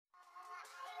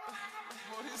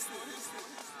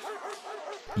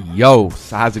Yo,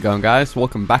 so how's it going, guys?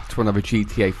 Welcome back to another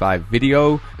GTA 5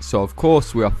 video. So of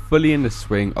course we are fully in the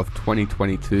swing of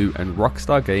 2022 and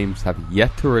Rockstar Games have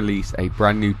yet to release a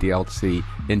brand new DLC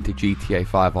into GTA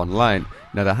 5 Online.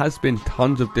 Now there has been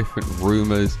tons of different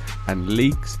rumors and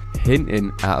leaks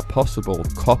hinting at a possible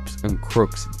Cops and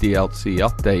Crooks DLC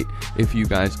update. If you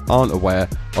guys aren't aware,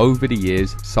 over the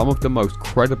years some of the most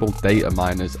credible data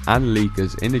miners and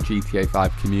leakers in the GTA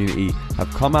 5 community have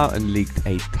come out and leaked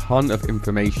a ton of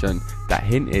information that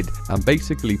hinted and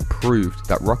basically proved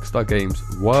that Rockstar Games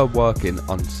were working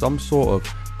on some sort of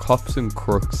Cops and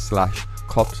Crooks /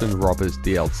 Cops and Robbers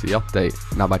DLC update.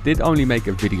 Now I did only make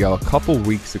a video a couple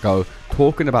weeks ago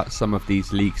talking about some of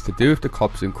these leaks to do with the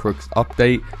Cops and Crooks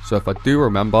update, so if I do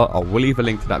remember I will leave a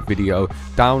link to that video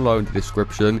down low in the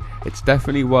description. It's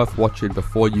definitely worth watching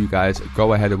before you guys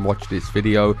go ahead and watch this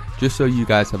video, just so you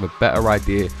guys have a better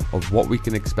idea of what we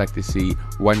can expect to see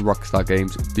when Rockstar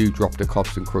Games do drop the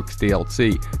Cops and Crooks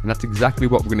DLC. And that's exactly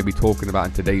what we're going to be talking about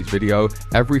in today's video.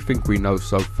 Everything we know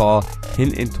so far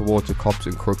hinting towards a Cops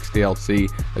and Crooks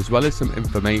DLC, as well as some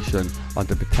information on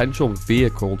the potential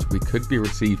vehicles we could be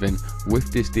receiving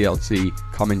with this DLC,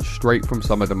 coming straight from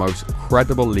some of the most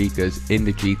credible leakers in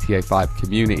the GTA 5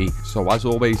 community. So as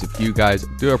always, if you guys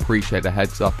do appreciate the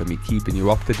heads up and me keeping you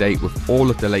up to date with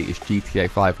all of the latest GTA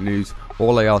 5 news,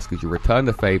 all I ask is you return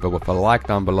the favor with a like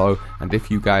down below, and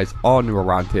if you guys are new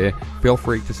around here, feel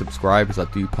free to subscribe as I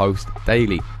do post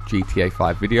daily GTA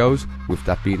 5 videos. With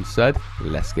that being said,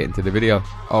 let's get into the video.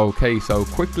 Okay, so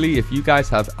quickly, if you guys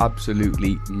have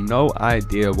absolutely no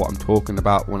idea what I'm talking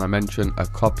about when I mention a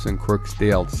Cops and Crooks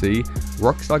DLC,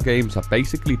 Rockstar Games have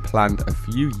basically planned a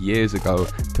few years ago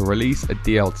to release a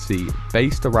DLC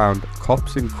based around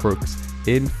Cops and Crooks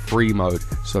in free mode,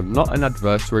 so not an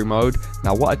adversary mode.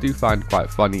 Now what I do find quite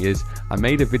funny is I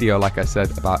made a video, like I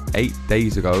said, about 8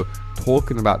 days ago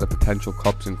talking about the potential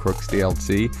Cops and Crooks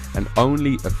DLC, and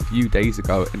only a few days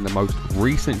ago in the most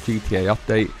recent GTA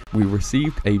update we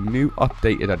received a new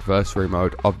updated adversary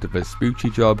mode of the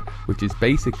Vespucci job, which is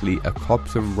basically a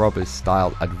Cops and Robbers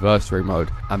style adversary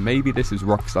mode. And maybe this is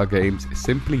Rockstar Games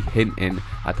simply hinting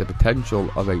at the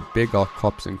potential of a bigger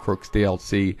Cops and Crooks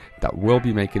DLC that will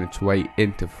be making its way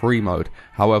into free mode.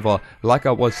 However, like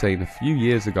I was saying a few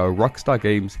years ago, Rockstar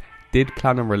Games did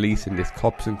plan on releasing this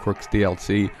Cops and Crooks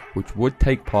DLC, which would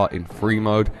take part in free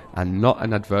mode and not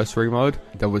an adversary mode.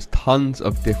 There was tons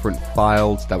of different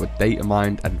files that were data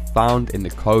mined and found in the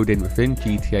coding within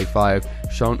GTA 5,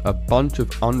 showing a bunch of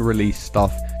unreleased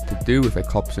stuff to do with a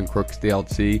Cops and Crooks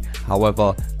DLC.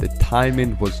 However, the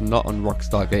timing was not on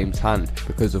Rockstar Games' hand,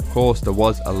 because of course there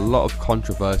was a lot of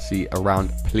controversy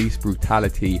around police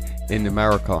brutality in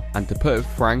America. And to put it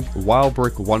frank,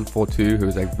 Wildbrick142, who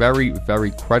is a very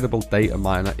credible data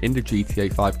miner in the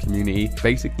GTA 5 community,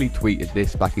 basically tweeted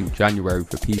this back in January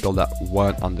for people that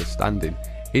weren't understanding.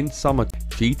 In summer,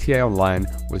 GTA Online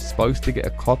was supposed to get a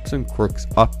Cops and Crooks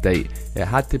update. It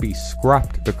had to be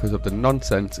scrapped because of the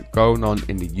nonsense going on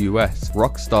in the US.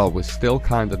 Rockstar was still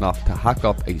kind enough to hack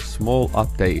up a small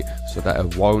update so that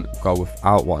it won't go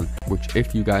without one, which,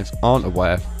 if you guys aren't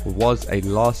aware, was a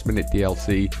last minute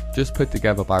DLC just put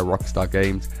together by Rockstar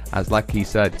Games, as like he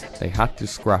said, they had to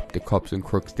scrap the Cops and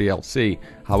Crooks DLC.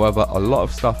 However, a lot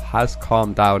of stuff has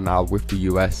calmed down now with the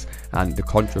US and the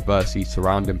controversy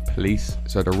surrounding police,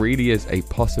 so there really is a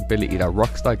possibility that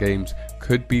Rockstar Games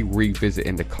could be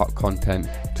revisiting the cut content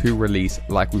to release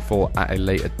like we thought at a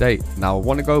later date. Now I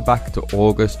want to go back to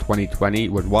August 2020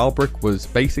 when Wildbrick was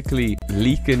basically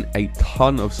leaking a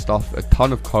ton of stuff, a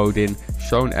ton of coding,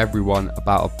 showing everyone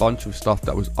about a bunch of stuff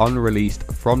that was unreleased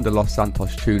from the Los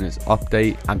Santos Tuners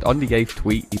update. And on the 8th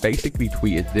tweet, he basically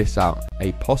tweeted this out: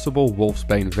 a possible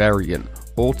Wolfsbane variant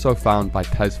also found by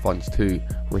TesFunds2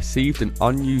 received an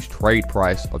unused trade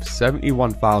price of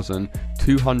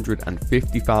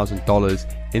 $71,250,000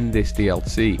 in this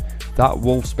DLC. That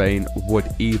Wolfsbane would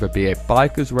either be a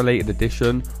bikers related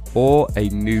edition or a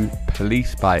new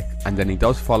police bike. And then he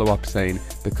does follow up saying,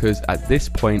 because at this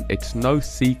point it's no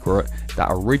secret that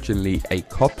originally a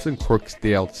Cops and Crooks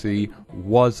DLC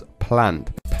was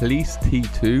planned. Police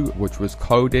T2, which was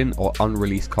coding or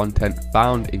unreleased content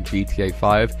found in GTA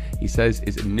 5, he says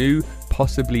is a new,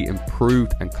 possibly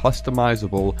improved and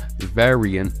customizable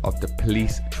variant of the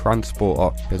police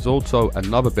transporter. There's also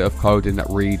another bit of coding that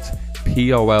reads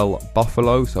POL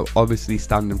Buffalo, so obviously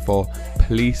standing for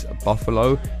Police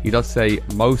Buffalo. He does say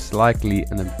most likely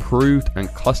an improved and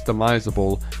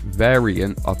customizable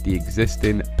variant of the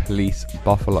existing Police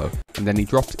Buffalo. And then he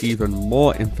drops even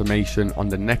more information on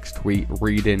the next tweet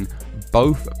reading,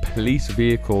 both police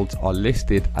vehicles are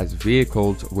listed as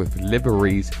vehicles with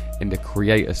liveries in the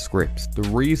creator scripts. The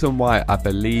reason why I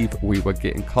believe we were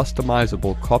getting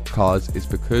customizable cop cars is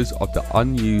because of the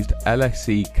unused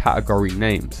LSC category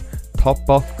names: Top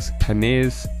Box,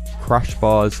 Panniers, Crash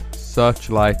Bars,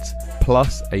 Searchlights,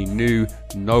 plus a new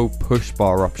no push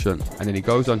bar option. And then he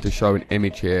goes on to show an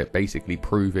image here basically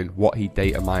proving what he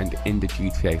data mined in the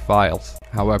GTA files.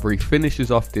 However, he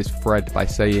finishes off this thread by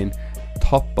saying,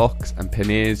 Top Box and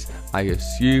Panniers I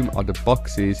assume are the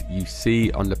boxes you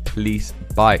see on the police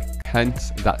bike,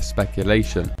 hence that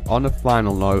speculation. On a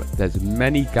final note, there's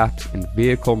many gaps in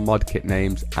vehicle mod kit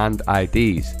names and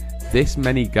IDs. This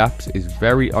many gaps is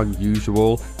very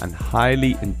unusual and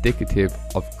highly indicative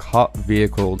of cop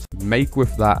vehicles. Make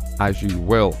with that as you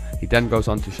will. He then goes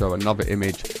on to show another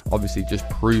image, obviously just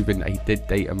proving that he did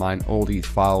data mine all these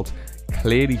files,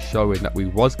 clearly showing that we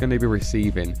was going to be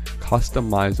receiving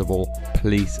customizable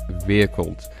police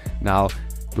vehicles. Now,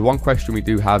 the one question we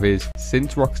do have is,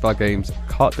 since Rockstar Games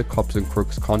cut the Cops and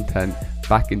Crooks content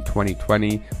back in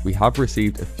 2020, we have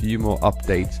received a few more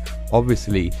updates,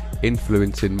 obviously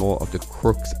influencing more of the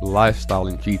Crooks lifestyle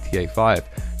in GTA 5.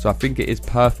 So I think it is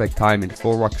perfect timing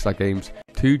for Rockstar Games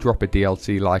to drop a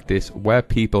DLC like this, where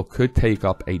people could take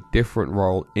up a different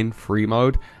role in free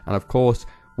mode, and of course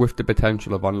with the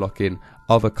potential of unlocking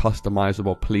other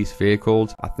customizable police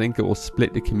vehicles. I think it will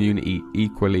split the community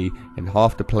equally, in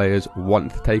half the players wanting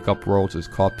to take up roles as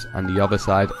cops and the other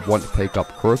side want to take up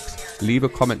crooks. Leave a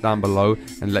comment down below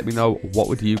and let me know, what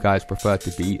would you guys prefer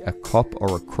to be, a cop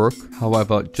or a crook?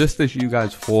 However, just as you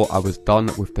guys thought I was done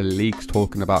with the leaks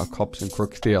talking about a Cops and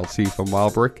Crooks DLC from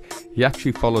Wildbrick, he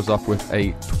actually follows up with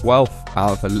a 12th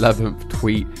out of 11th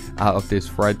tweet out of this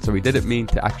thread. So he didn't mean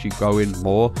to actually go in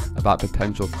more about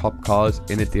potential cop cars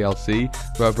in a DLC.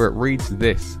 However, it reads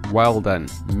this: well then,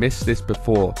 missed this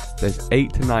before, there's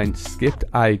 8 to 9 skipped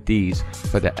IDs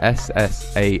for the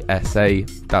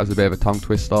SSASA, that was a bit of a tongue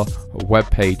twister, web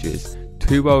pages.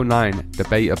 209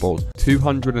 debatable,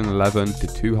 211 to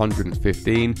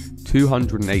 215,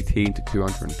 218 to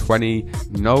 220,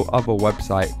 no other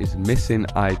website is missing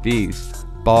IDs,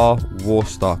 bar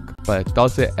Warstock, but it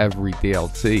does it every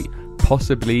DLC.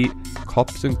 Possibly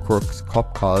Cops and Crooks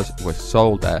cop cars were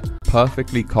sold there.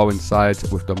 Perfectly coincides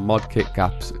with the mod kit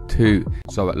gaps too.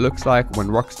 So it looks like when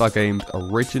Rockstar Games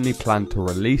originally planned to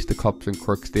release the Cops and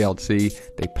Crooks DLC,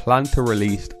 they planned to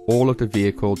release all of the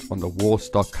vehicles on the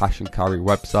Warstock cash and carry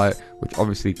website, which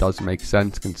obviously does make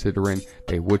sense considering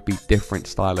they would be different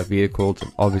style of vehicles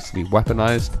and obviously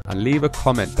weaponized. And leave a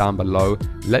comment down below,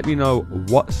 let me know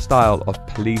what style of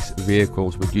police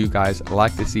vehicles would you guys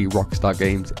like to see Rockstar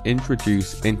Games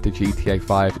introduce into GTA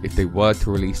 5 if they were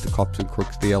to release the Cops and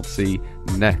Crooks DLC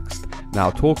next. Now,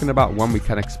 talking about when we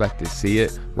can expect to see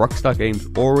it, Rockstar Games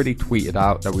already tweeted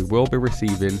out that we will be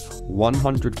receiving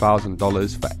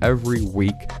 $100,000 for every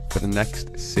week for the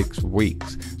next 6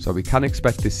 weeks. So we can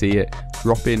expect to see it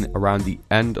dropping around the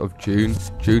end of June.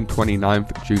 June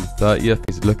 29th, June 30th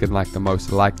is looking like the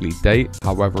most likely date.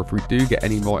 However, if we do get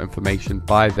any more information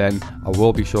by then, I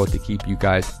will be sure to keep you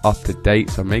guys up to date.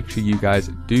 So make sure you guys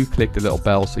do click the little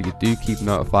bell so you do keep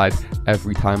notified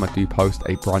every time I do post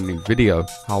a brand new video.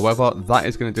 However, that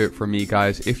is going to do it from me,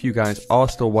 guys. If you guys are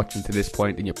still watching to this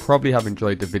point, then you probably have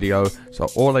enjoyed the video. So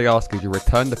all I ask is you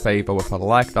return the favor with a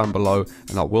like down below,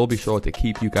 and I will be sure to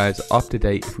keep you guys up to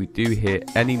date if we do hear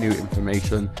any new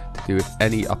information to do with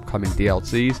any upcoming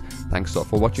DLCs. Thanks a lot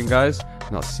for watching, guys,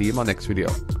 and I'll see you in my next video.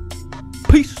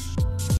 Peace!